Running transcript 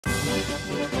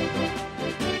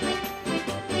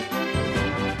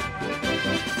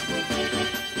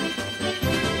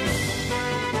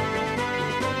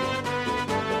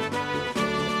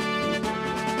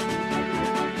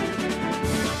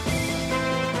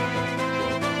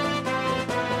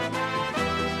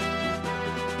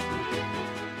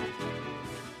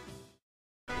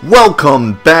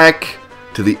Welcome back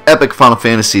to the Epic Final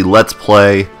Fantasy Let's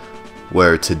Play,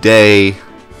 where today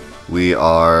we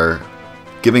are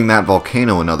giving that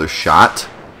volcano another shot.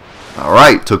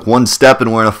 Alright, took one step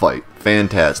and we're in a fight.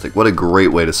 Fantastic. What a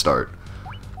great way to start.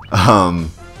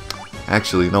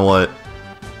 Actually, you know what?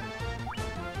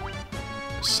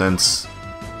 Since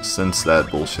that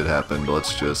bullshit happened,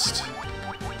 let's just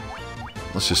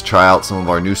try out some of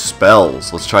our new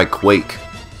spells. Let's try Quake.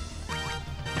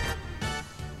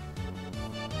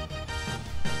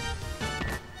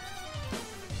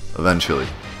 Eventually.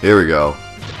 Here we go.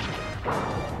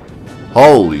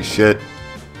 Holy shit.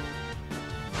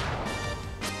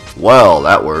 Well,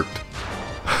 that worked.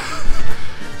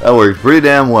 That worked pretty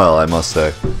damn well, I must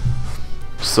say.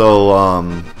 So,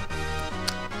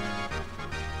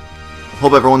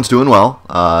 hope everyone's doing well.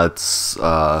 I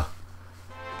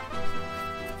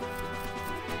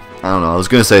don't know, I was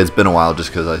gonna say it's been a while just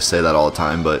because I say that all the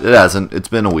time, but it hasn't. It's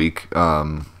been a week.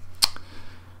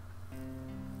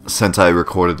 Since I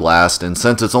recorded last, and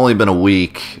since it's only been a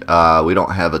week, we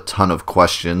don't have a ton of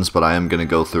questions, but I am going to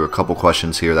go through a couple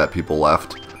questions here that people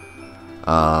left.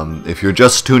 If you're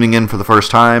just tuning in for the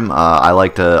first time, I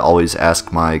like to always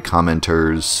ask my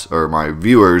commenters, or my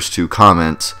viewers, to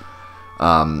comment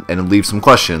and leave some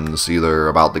questions, either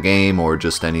about the game or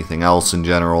just anything else in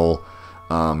general,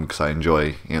 because I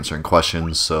enjoy answering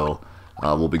questions, so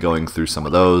we'll be going through some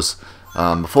of those.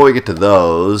 Before we get to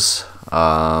those,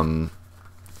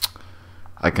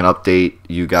 I can update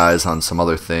you guys on some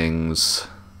other things.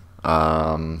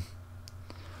 At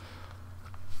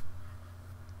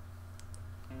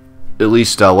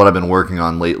least what I've been working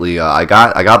on lately. I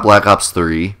got Black Ops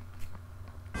 3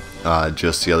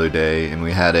 just the other day, and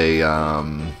we had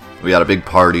a big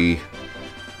party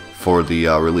for the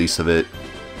release of it.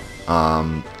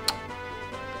 For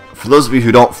those of you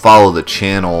who don't follow the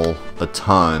channel a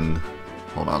ton,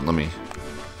 hold on, let me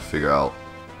figure out.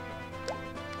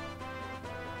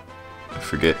 I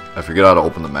forget how to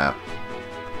open the map.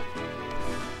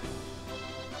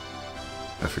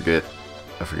 I forget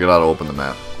how to open the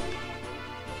map.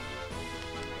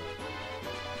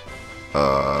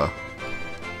 How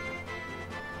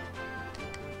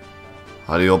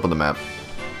do you open the map?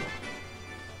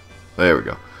 There we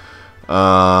go.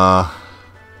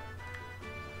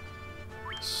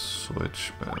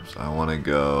 Switch maps. I want to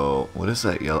go. What is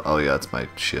that yellow? Oh yeah, it's my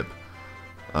ship.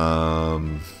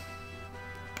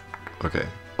 Okay,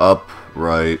 up,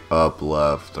 right, up,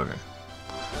 left, okay.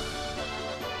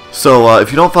 So, if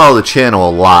you don't follow the channel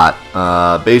a lot,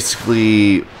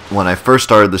 basically, when I first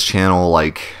started this channel,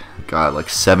 like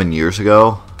 7 years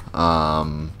ago,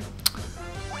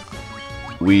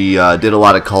 we did a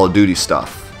lot of Call of Duty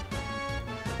stuff.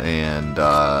 And,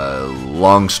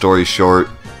 long story short,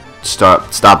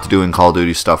 stopped doing Call of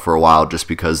Duty stuff for a while just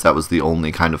because that was the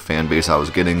only kind of fan base I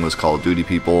was getting, was Call of Duty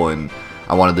people, and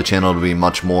I wanted the channel to be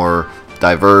much more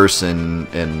diverse and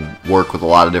work with a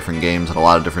lot of different games and a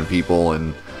lot of different people,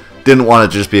 and didn't want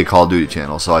to just be a Call of Duty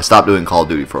channel, so I stopped doing Call of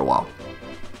Duty for a while.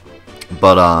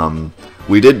 But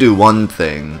we did do one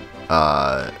thing,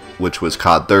 which was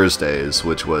COD Thursdays,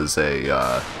 which was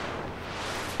a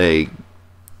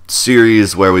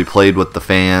series where we played with the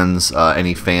fans,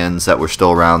 any fans that were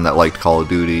still around that liked Call of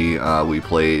Duty. We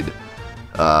played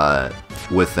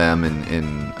with them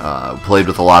and played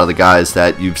with a lot of the guys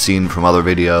that you've seen from other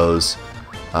videos,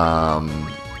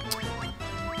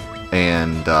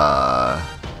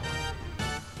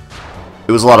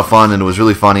 it was a lot of fun, and it was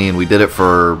really funny, and we did it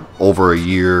for over a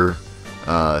year,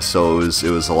 so it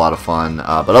was a lot of fun.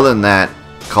 But other than that,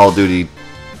 Call of Duty,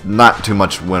 not too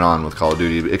much went on with Call of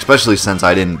Duty, especially since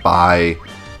I didn't buy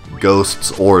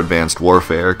Ghosts or Advanced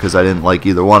Warfare, because I didn't like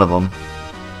either one of them.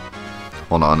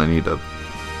 Hold on, I need to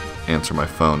answer my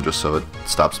phone just so it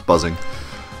stops buzzing.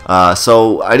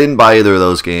 So I didn't buy either of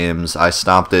those games. I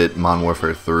stopped at Modern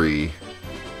Warfare 3.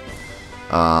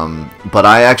 But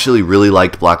I actually really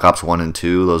liked Black Ops 1 and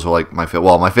 2. Those were like my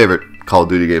favorite Call of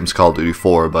Duty games, Call of Duty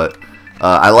 4, but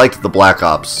I liked the Black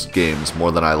Ops games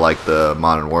more than I liked the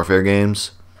Modern Warfare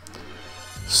games.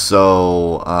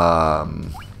 So,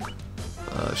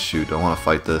 shoot, do I want to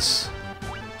fight this?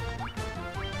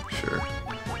 Sure.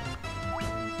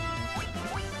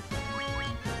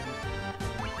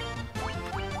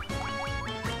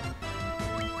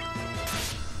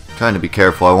 Trying to be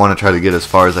careful. I want to try to get as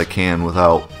far as I can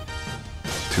without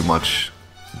too much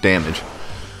damage.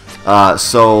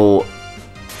 So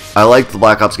I liked the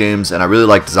Black Ops games, and I really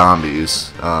liked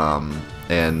zombies.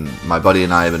 And my buddy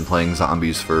and I have been playing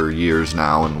zombies for years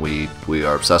now, and we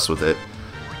are obsessed with it.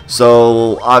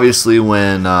 So obviously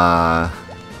when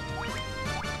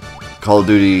Call of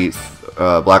Duty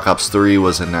Black Ops 3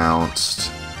 was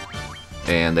announced,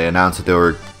 and they announced that they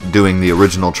were doing the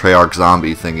original Treyarch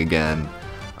zombie thing again,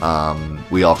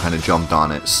 we all kind of jumped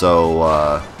on it.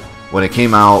 So when it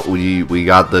came out, we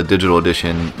got the digital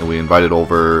edition, and we invited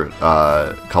over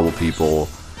a couple people,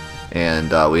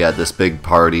 and we had this big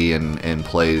party and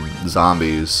played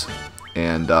zombies,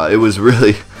 and it was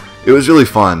really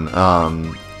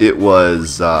fun. It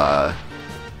was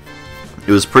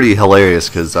pretty hilarious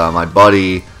because my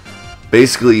buddy,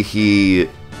 basically he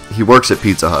works at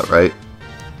Pizza Hut, right?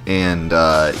 And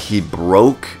he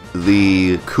broke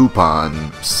the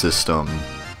coupon system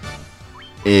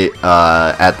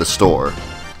at the store.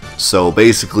 So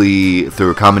basically,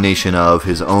 through a combination of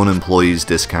his own employees'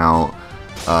 discount,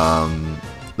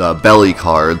 the belly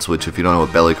cards, which if you don't know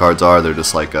what belly cards are, they're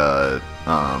just like a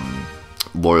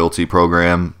loyalty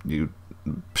program. You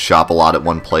shop a lot at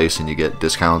one place and you get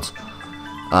discounts.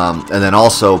 And then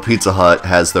also Pizza Hut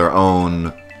has their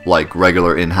own like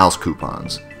regular in-house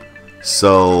coupons.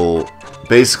 So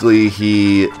basically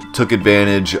he took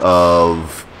advantage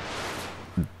of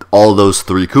all those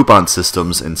 3 coupon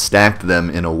systems and stacked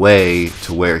them in a way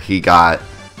to where he got,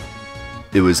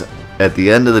 it was, at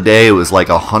the end of the day, it was like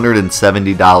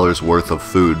 $170 worth of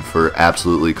food for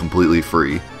absolutely completely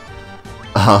free.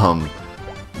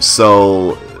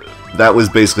 So that was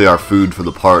basically our food for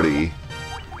the party,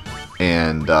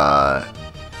 and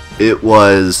it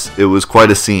was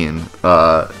quite a scene.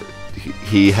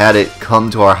 He had it come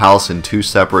to our house in 2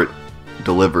 separate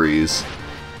deliveries,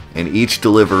 and each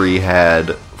delivery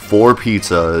had 4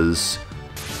 pizzas.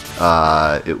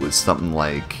 It was something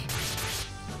like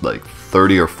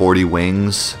 30 or 40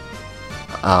 wings,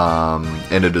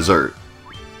 and a dessert,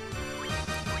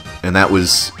 and that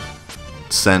was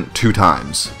sent 2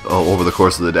 times over the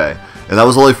course of the day, and that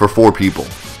was only for 4 people.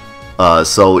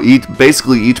 So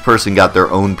basically each person got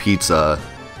their own pizza,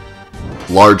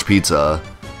 large pizza,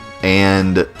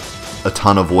 and a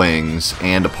ton of wings,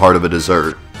 and a part of a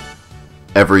dessert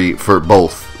for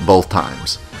both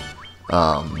times.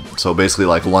 So basically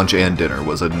like lunch and dinner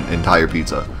was an entire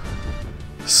pizza.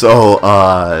 So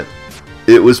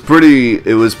it was pretty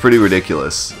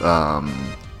ridiculous.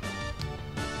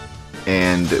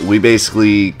 And we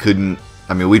basically couldn't,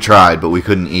 I mean, we tried, but we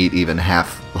couldn't eat even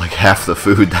half the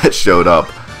food that showed up.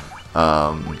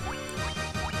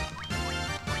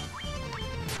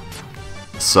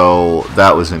 So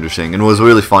that was interesting. And what was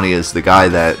really funny is the guy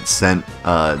that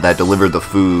that delivered the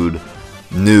food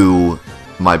knew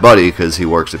my buddy because he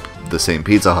works at the same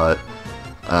Pizza Hut.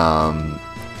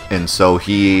 And so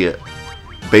he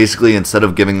basically, instead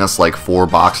of giving us like 4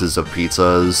 boxes of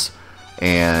pizzas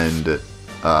and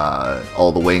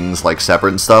all the wings like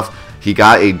separate and stuff, he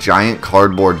got a giant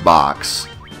cardboard box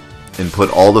and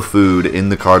put all the food in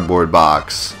the cardboard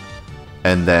box,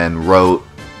 and then wrote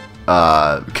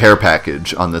care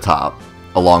package on the top,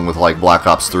 along with like Black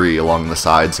Ops 3 along the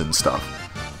sides and stuff.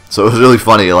 So it was really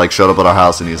funny. He like showed up at our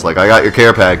house and he's like, "I got your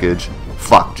care package."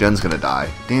 Fuck, Jen's gonna die.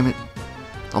 Damn it.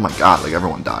 Oh my god, like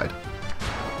everyone died.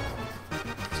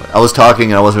 So I was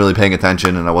talking and I wasn't really paying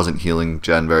attention, and I wasn't healing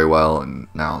Jen very well, and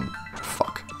now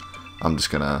I'm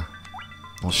just gonna...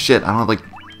 Well, shit, I don't have, like...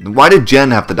 Why did Jen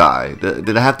have to die? Did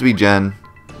it have to be Jen?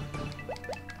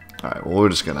 Alright, well, we're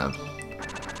just gonna...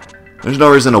 There's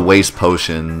no reason to waste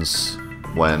potions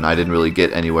when I didn't really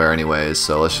get anywhere anyways,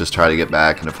 so let's just try to get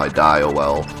back, and if I die, oh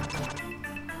well.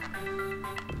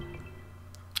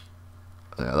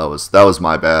 Yeah, that was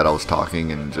my bad. I was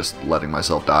talking and just letting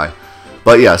myself die.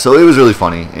 But yeah, so it was really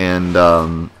funny, and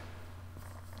it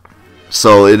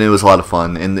was a lot of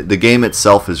fun, and the game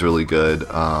itself is really good.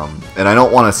 And I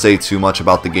don't want to say too much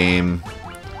about the game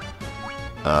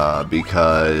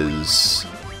because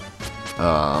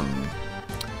I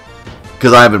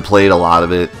haven't played a lot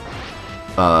of it.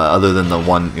 Other than the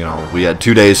one, you know, we had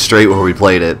 2 days straight where we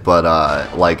played it. But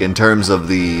like in terms of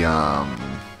the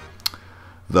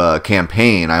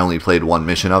campaign, I only played 1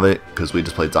 mission of it because we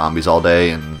just played zombies all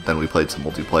day, and then we played some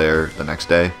multiplayer the next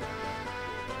day.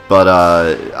 But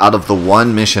out of the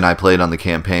 1 mission I played on the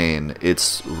campaign,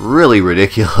 it's really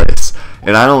ridiculous,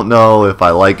 and I don't know if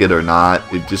I like it or not.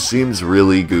 It just seems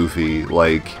really goofy.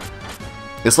 Like,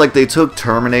 it's like they took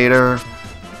Terminator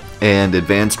and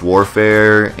Advanced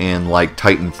Warfare and like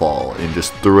Titanfall and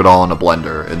just threw it all in a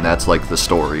blender, and that's like the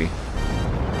story.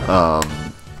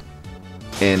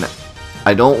 And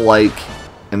I don't like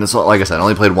and it's like I said, I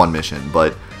only played one mission,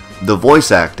 but the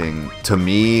voice acting to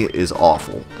me is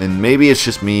awful. And maybe it's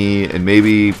just me, and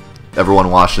maybe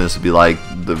everyone watching this would be like,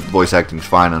 the voice acting's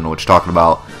fine, I don't know what you're talking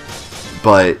about.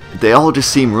 But they all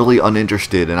just seem really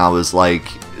uninterested, and I was like,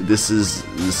 this is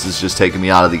just taking me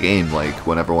out of the game. Like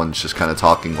when everyone's just kind of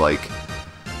talking like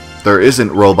there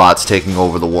isn't robots taking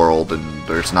over the world, and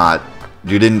there's not.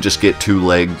 You didn't just get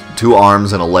two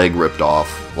arms and a leg ripped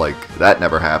off. Like that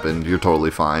never happened. You're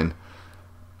totally fine.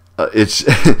 It's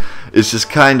it's just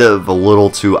kind of a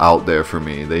little too out there for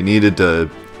me. They needed to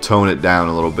tone it down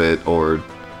a little bit, or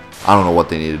I don't know what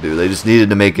they need to do. They just needed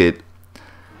to make it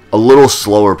a little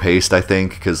slower paced, I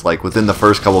think, because like within the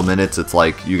first couple minutes, it's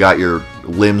like you got your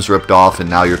limbs ripped off, and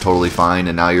now you're totally fine,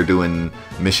 and now you're doing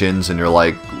missions, and you're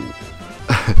like,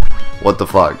 what the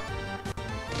fuck?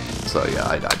 So yeah,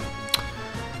 I died.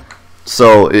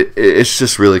 So it's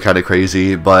just really kind of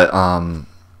crazy, but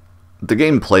the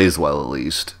game plays well at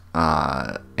least,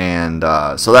 so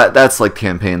that's like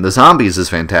campaign. The zombies is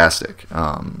fantastic.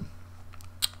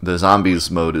 The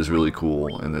zombies mode is really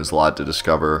cool, and there's a lot to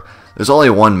discover. There's only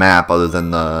one map other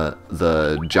than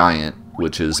the giant,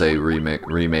 which is a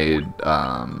remade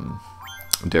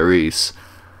Darius.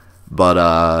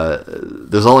 But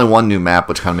there's only one new map,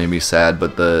 which kind of made me sad.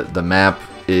 But the map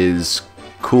is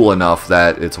cool enough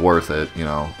that it's worth it, you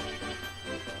know.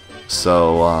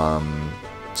 So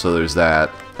so there's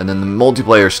that. And then the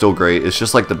multiplayer is still great. It's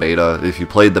just like the beta. If you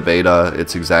played the beta,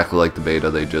 it's exactly like the beta.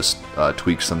 They just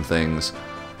tweak some things.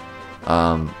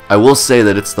 I will say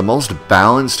that it's the most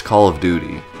balanced Call of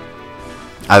Duty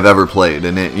I've ever played,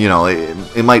 and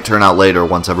it might turn out later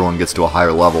once everyone gets to a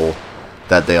higher level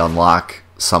that they unlock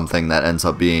something that ends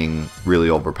up being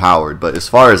really overpowered. But as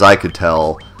far as I could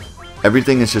tell,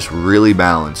 everything is just really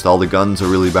balanced. All the guns are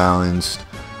really balanced.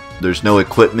 There's no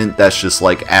equipment that's just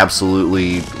like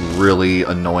absolutely really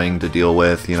annoying to deal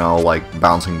with, you know, like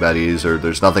bouncing betties, or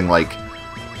there's nothing like.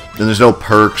 And there's no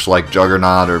perks like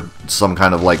Juggernaut or some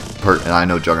kind of like perk. And I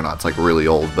know Juggernaut's like really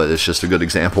old, but it's just a good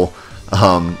example.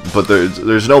 But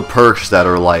there's no perks that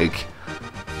are like,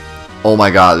 oh my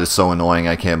god, it's so annoying.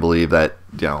 I can't believe that,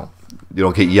 you know, you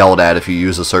don't get yelled at if you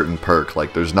use a certain perk.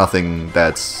 Like there's nothing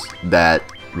that's that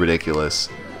ridiculous.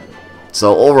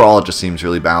 So overall, it just seems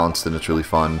really balanced and it's really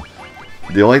fun.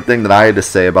 The only thing that I had to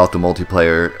say about the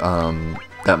multiplayer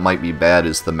that might be bad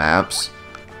is the maps.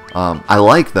 I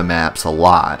like the maps a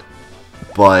lot,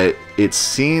 but it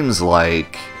seems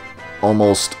like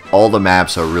almost all the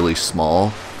maps are really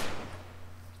small.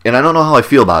 And I don't know how I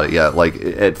feel about it yet. Like,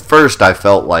 at first I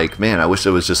felt like, man, I wish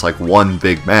it was just like one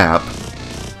big map,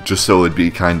 just so it would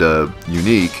be kind of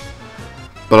unique.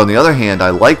 But on the other hand, I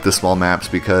like the small maps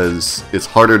because it's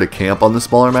harder to camp on the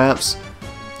smaller maps,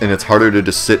 and it's harder to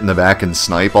just sit in the back and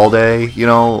snipe all day, you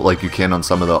know, like you can on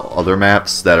some of the other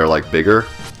maps that are like bigger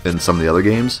in some of the other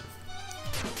games.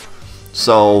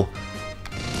 So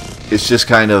it's just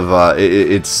kind of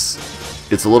it's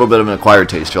a little bit of an acquired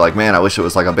taste. You're like, man, I wish it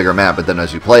was like a bigger map, but then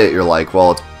as you play it, you're like,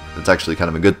 well, it's actually kind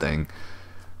of a good thing.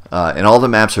 And all the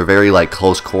maps are very like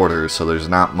close quarters, so there's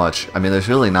not much. I mean, there's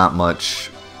really not much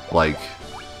like.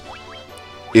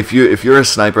 If you're a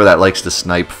sniper that likes to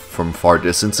snipe from far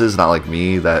distances, not like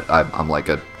me, that I'm like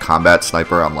a combat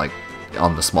sniper, I'm like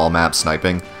on the small map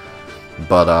sniping.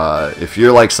 But if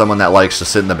you're like someone that likes to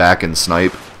sit in the back and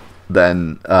snipe,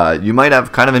 then you might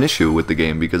have kind of an issue with the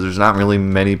game, because there's not really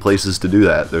many places to do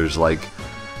that. There's like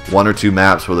one or two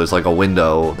maps where there's like a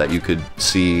window that you could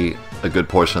see a good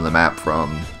portion of the map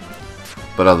from.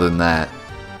 But other than that,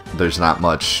 there's not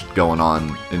much going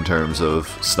on in terms of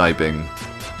sniping.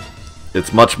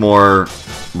 It's much more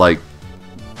like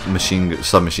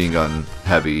submachine gun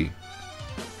heavy,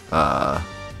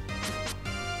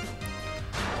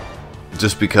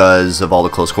 just because of all the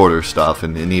close quarter stuff,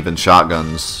 and even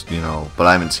shotguns, you know. But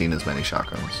I haven't seen as many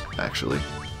shotguns actually.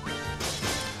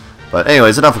 But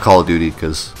anyways, enough of Call of Duty,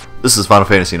 because this is Final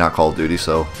Fantasy, not Call of Duty.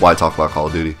 So why talk about Call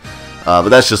of Duty? But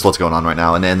that's just what's going on right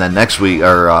now. And then next week,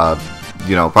 or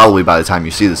you know, probably by the time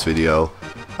you see this video,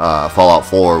 Fallout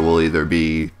 4 will either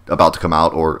be about to come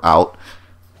out or out.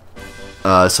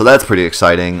 So that's pretty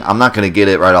exciting. I'm not going to get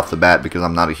it right off the bat because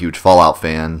I'm not a huge Fallout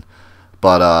fan.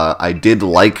 But I did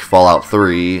like Fallout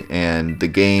 3, and the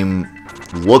game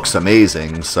looks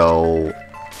amazing. So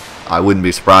I wouldn't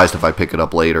be surprised if I pick it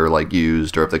up later, like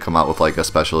used, or if they come out with like a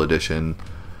special edition.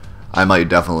 I might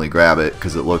definitely grab it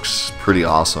because it looks pretty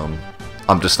awesome.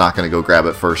 I'm just not going to go grab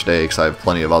it first day because I have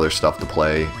plenty of other stuff to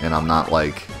play, and I'm not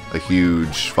like a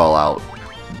huge Fallout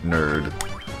nerd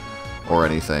or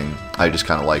anything. I just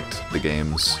kind of liked the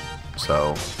games,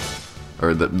 so, or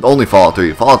only Fallout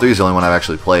 3. Fallout 3 is the only one I've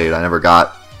actually played. I never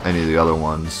got any of the other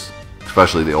ones,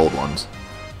 especially the old ones.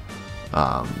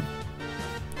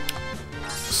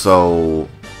 So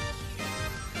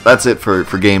that's it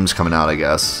for games coming out, I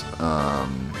guess.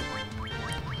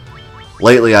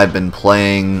 Lately I've been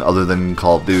playing, other than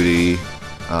Call of Duty,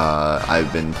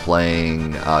 I've been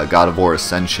playing God of War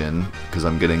Ascension, because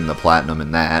I'm getting the Platinum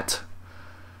in that.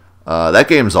 That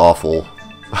game's awful.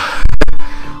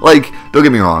 Like, don't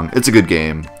get me wrong, it's a good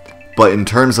game, but in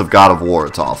terms of God of War,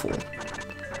 it's awful.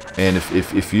 And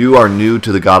if you are new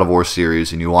to the God of War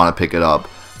series and you want to pick it up,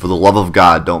 for the love of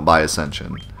God, don't buy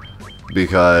Ascension.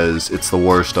 Because it's the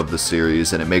worst of the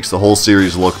series, and it makes the whole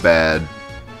series look bad.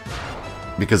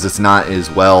 Because it's not as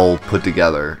well put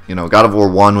together. You know, God of War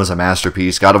 1 was a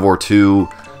masterpiece. God of War 2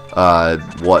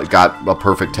 got a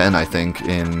perfect 10, I think,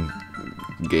 in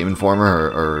Game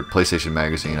Informer or PlayStation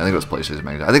Magazine. I think it was PlayStation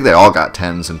Magazine. I think they all got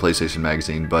 10s in PlayStation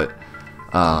Magazine, but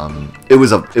it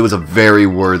was a very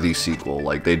worthy sequel.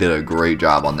 Like, they did a great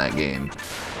job on that game.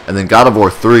 And then God of War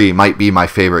 3 might be my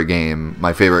favorite game,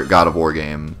 my favorite God of War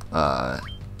game,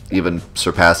 even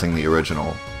surpassing the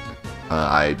original.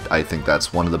 I think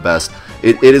that's one of the best.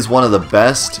 It is one of the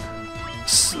best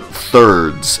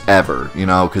thirds ever, you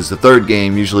know, because the third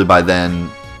game, usually by then,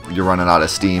 you're running out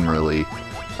of steam, really.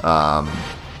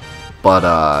 But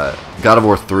God of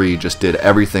War 3 just did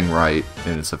everything right,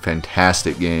 and it's a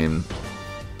fantastic game,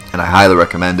 and I highly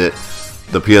recommend it.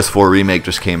 The PS4 remake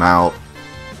just came out,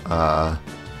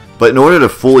 but in order to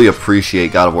fully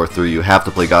appreciate God of War 3, you have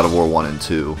to play God of War 1 and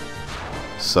 2.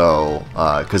 So,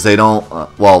 because they don't,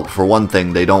 well, for one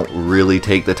thing, they don't really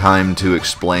take the time to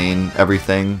explain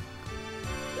everything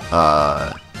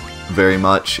very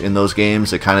much in those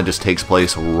games. It kind of just takes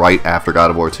place right after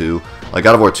God of War 2. Like,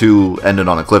 God of War 2 ended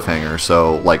on a cliffhanger,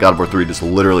 so, like, God of War 3 just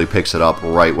literally picks it up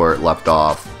right where it left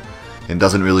off and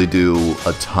doesn't really do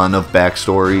a ton of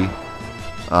backstory.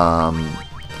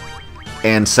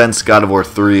 And since God of War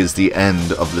 3 is the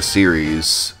end of the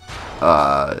series,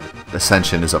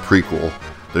 Ascension is a prequel.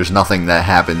 There's nothing that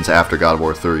happens after God of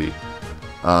War 3.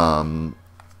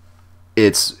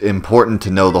 It's important to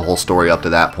know the whole story up to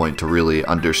that point to really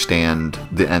understand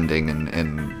the ending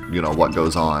and you know, what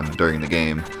goes on during the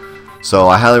game. So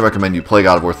I highly recommend you play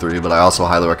God of War 3, but I also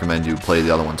highly recommend you play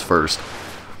the other ones first.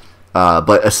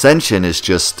 But Ascension is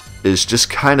just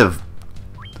kind of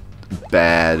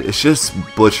bad. It's just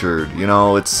butchered, you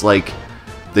know. It's like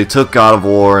they took God of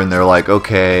War and they're like,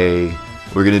 okay,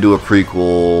 we're gonna do a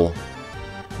prequel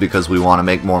because we want to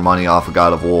make more money off of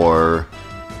God of War,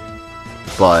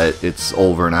 but it's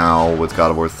over now with God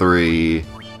of War 3,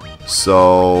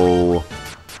 so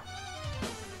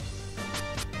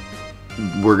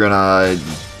we're gonna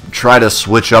try to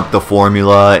switch up the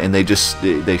formula, and they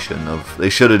shouldn't have. They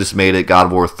should have just made it God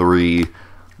of War 3,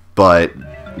 but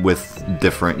with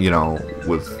different, you know,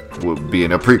 with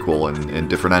being a prequel and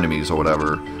different enemies or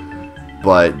whatever.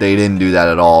 But they didn't do that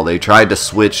at all. They tried to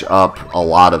switch up a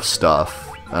lot of stuff,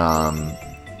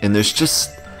 and there's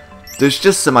just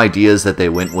some ideas that they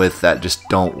went with that just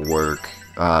don't work.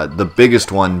 The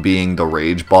biggest one being the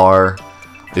rage bar.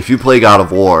 If you play God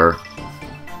of War,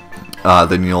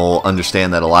 then you'll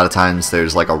understand that a lot of times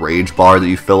there's like a rage bar that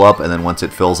you fill up, and then once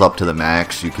it fills up to the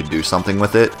max, you could do something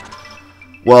with it.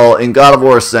 Well, in God of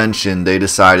War Ascension, they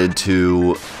decided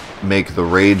to make the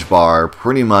rage bar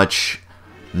pretty much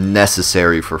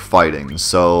necessary for fighting.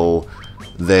 So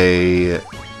they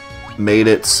made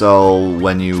it so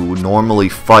when you normally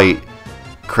fight,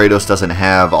 Kratos doesn't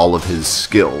have all of his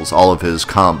skills, all of his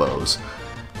combos.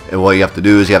 And what you have to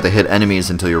do is you have to hit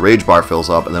enemies until your rage bar fills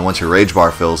up, and then once your rage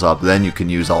bar fills up, then you can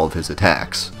use all of his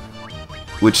attacks.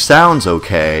 Which sounds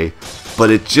okay, but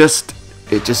it just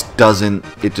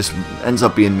ends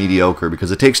up being mediocre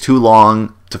because it takes too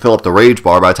long to fill up the rage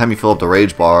bar. By the time you fill up the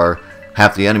rage bar,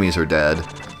 half the enemies are dead.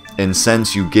 And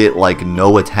since you get like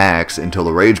no attacks until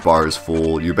the rage bar is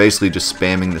full, you're basically just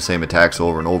spamming the same attacks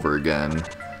over and over again.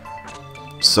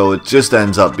 So it just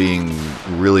ends up being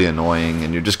really annoying,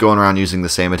 and you're just going around using the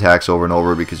same attacks over and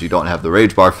over because you don't have the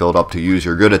rage bar filled up to use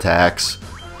your good attacks.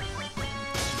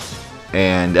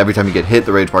 And every time you get hit,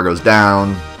 the rage bar goes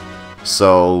down,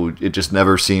 so it just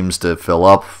never seems to fill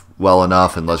up well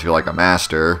enough unless you're like a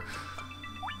master.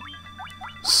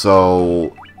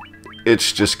 So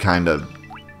it's just kind of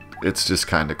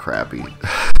crappy.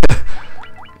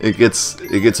 It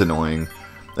gets annoying.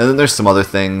 And then there's some other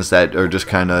things that are just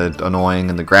kind of annoying,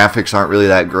 and the graphics aren't really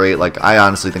that great. Like, I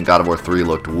honestly think God of War 3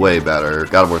 looked way better.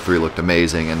 God of War 3 looked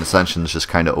amazing, and Ascension's just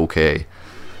kind of okay.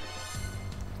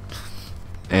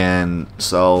 And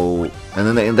so,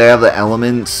 and then they have the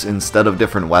elements instead of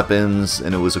different weapons,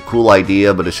 and it was a cool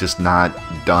idea, but it's just not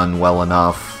done well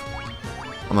enough.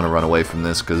 I'm gonna run away from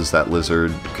this because that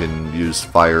lizard can use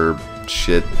fire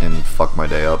shit and fuck my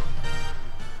day up.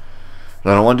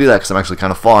 But I don't want to do that because I'm actually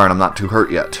kind of far and I'm not too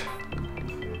hurt yet.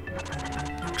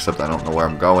 Except I don't know where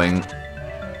I'm going.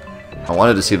 I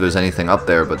wanted to see if there's anything up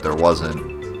there, but there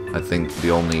wasn't. I think the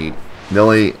only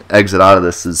exit out of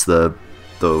this is the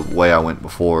way I went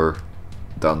before,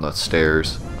 down the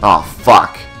stairs. Oh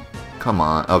fuck! Come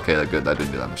on. Okay, that's good. That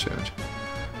didn't do that much damage.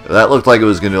 That looked like it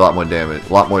was gonna do a lot more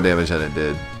damage than it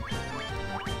did.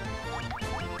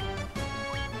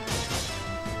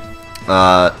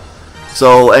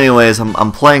 So anyways,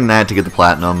 I'm playing that to get the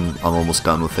platinum. I'm almost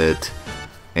done with it.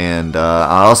 And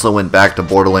I also went back to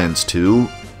Borderlands 2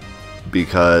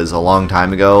 because a long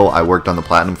time ago I worked on the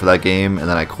platinum for that game and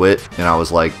then I quit and I was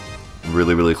like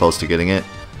really close to getting it.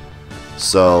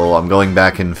 So I'm going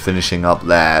back and finishing up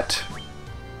that.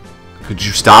 Could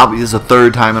you stop? This is the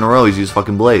third time in a row he's used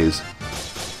fucking Blaze.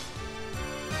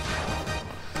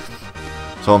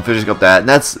 So I'm finishing up that, and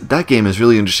that game is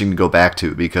really interesting to go back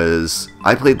to because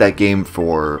I played that game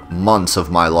for months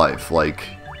of my life. Like,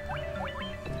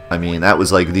 I mean, that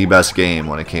was like the best game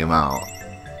when it came out,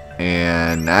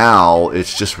 and now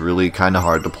it's just really kind of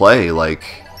hard to play. Like,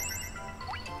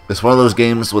 it's one of those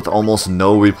games with almost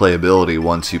no replayability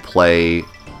once you play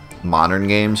modern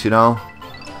games, you know?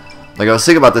 Like, I was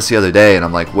thinking about this the other day, and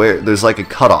I'm like, there's like a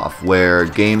cutoff where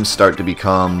games start to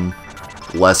become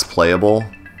less playable.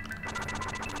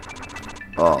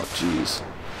 Oh, jeez.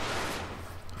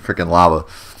 Freaking lava.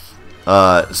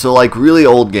 So, like, really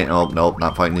old game. Oh, nope,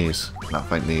 not fighting these. Not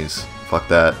fighting these. Fuck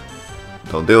that.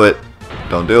 Don't do it.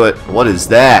 Don't do it. What is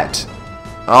that?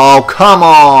 Oh, come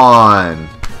on!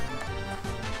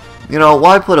 You know,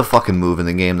 why put a fucking move in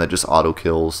the game that just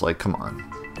auto-kills? Like, come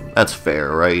on. That's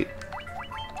fair, right?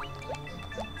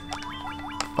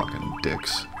 Fucking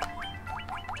dicks.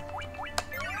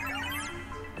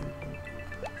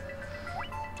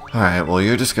 Alright, well,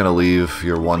 you're just gonna leave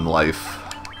your one life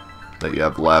that you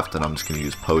have left, and I'm just gonna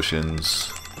use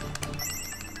potions.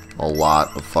 A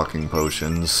lot of fucking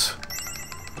potions.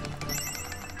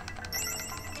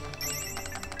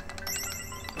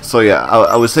 So yeah,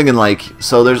 I was thinking like,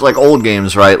 so there's like old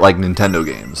games, right? Like Nintendo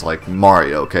games, like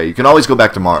Mario, okay? You can always go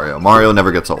back to Mario. Mario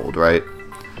never gets old, right?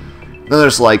 Then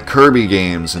there's like Kirby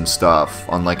games and stuff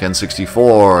on like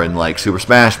N64 and like Super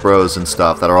Smash Bros. And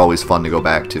stuff that are always fun to go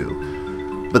back to.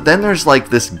 But then there's like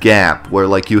this gap where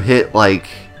like you hit like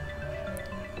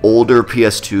older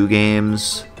PS2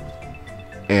 games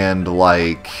and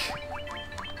like,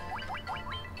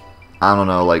 I don't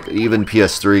know, like even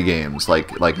PS3 games, like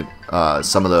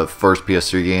some of the first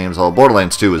PS3 games, although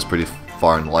Borderlands 2 is pretty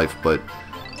far in life, but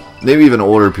maybe even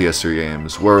older PS3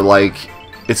 games where like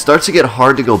it starts to get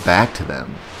hard to go back to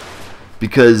them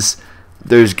because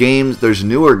there's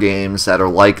newer games that are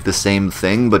like the same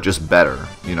thing but just better,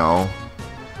 you know?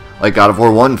 Like God of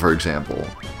War 1, for example.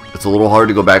 It's a little hard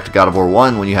to go back to God of War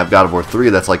 1 when you have God of War 3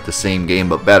 that's like the same game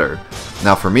but better.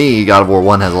 Now for me, God of War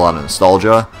 1 has a lot of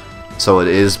nostalgia, so it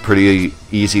is pretty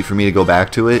easy for me to go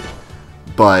back to it.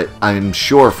 But I'm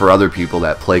sure for other people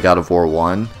that play God of War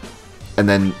 1 and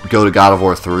then go to God of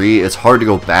War 3, it's hard to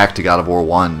go back to God of War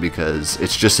 1 because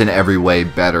it's just in every way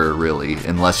better, really,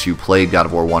 unless you played God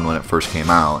of War 1 when it first came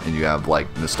out and you have like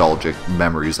nostalgic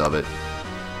memories of it.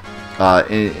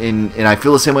 And I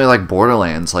feel the same way like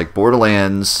Borderlands. Like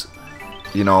Borderlands,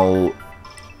 you know,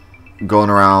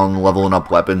 going around leveling up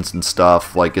weapons and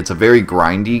stuff, like it's a very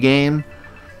grindy game,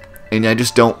 and I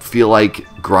just don't feel like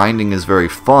grinding is very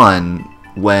fun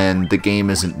when the game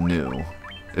isn't new,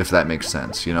 if that makes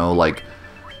sense, you know? Like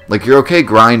you're okay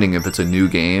grinding if it's a new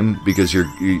game because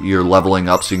you're leveling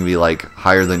up so you can be like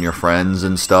higher than your friends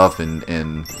and stuff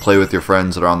and play with your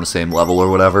friends that are on the same level or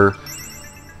whatever.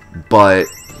 But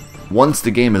once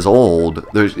the game is old,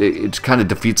 it kind of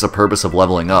defeats the purpose of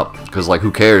leveling up. Because, like,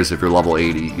 who cares if you're level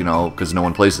 80, you know? Because no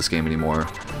one plays this game anymore.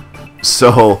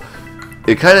 So,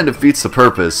 it kind of defeats the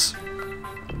purpose.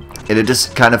 And it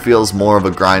just kind of feels more of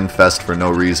a grind fest for no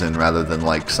reason, rather than,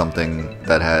 like, something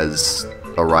that has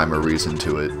a rhyme or reason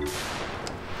to it.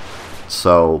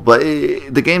 So, but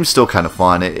the game's still kind of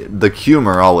fun. The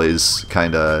humor always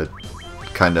kind of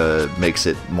makes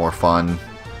it more fun.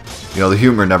 You know, the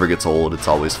humor never gets old, it's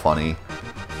always funny.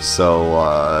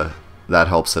 So, that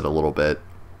helps it a little bit.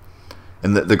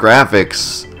 And the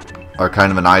graphics are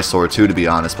kind of an eyesore too, to be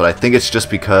honest, but I think it's just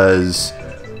because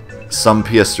some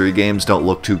PS3 games don't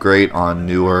look too great on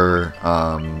newer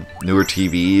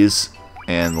TVs,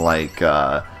 and like,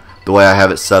 the way I have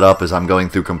it set up is I'm going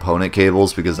through component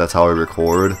cables because that's how I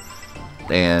record,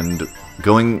 and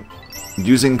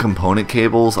using component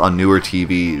cables on newer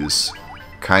TVs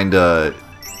kinda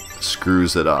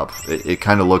screws it up. It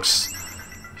kind of looks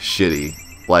shitty.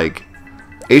 Like,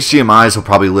 HDMIs will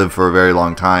probably live for a very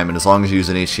long time, and as long as you use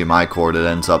an HDMI cord, it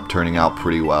ends up turning out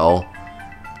pretty well.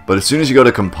 But as soon as you go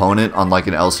to component on like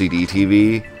an LCD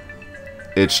TV,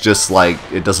 it's just like,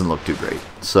 it doesn't look too great.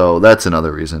 So that's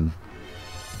another reason.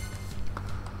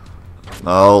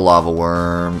 Oh, lava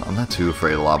worm. I'm not too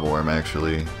afraid of lava worm,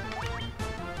 actually.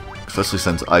 Especially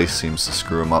since ice seems to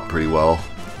screw him up pretty well.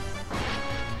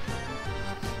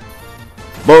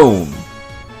 Boom!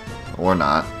 Or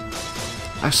not.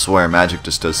 I swear magic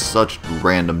just does such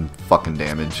random fucking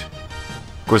damage.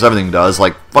 Of course everything does,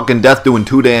 like fucking death doing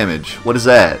 2 damage. What is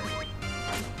that?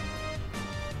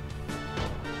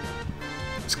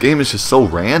 This game is just so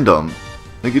random.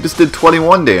 Like, you just did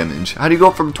 21 damage. How do you go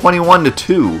from 21 to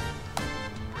 2?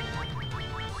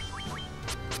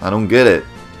 I don't get it.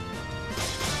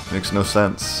 Makes no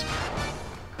sense.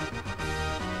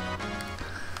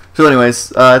 So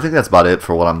anyways, I think that's about it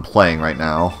for what I'm playing right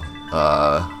now.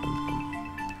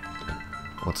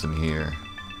 What's in here?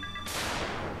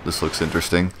 This looks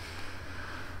interesting.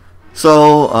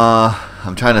 So,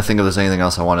 I'm trying to think if there's anything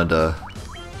else I wanted to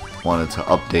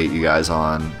update you guys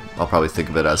on. I'll probably think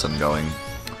of it as I'm going.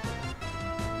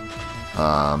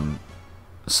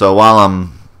 So while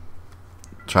I'm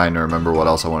trying to remember what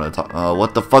else I want to talk.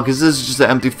 What the fuck is this? Just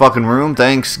an empty fucking room?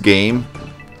 Thanks, game.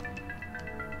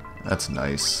 That's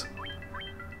nice.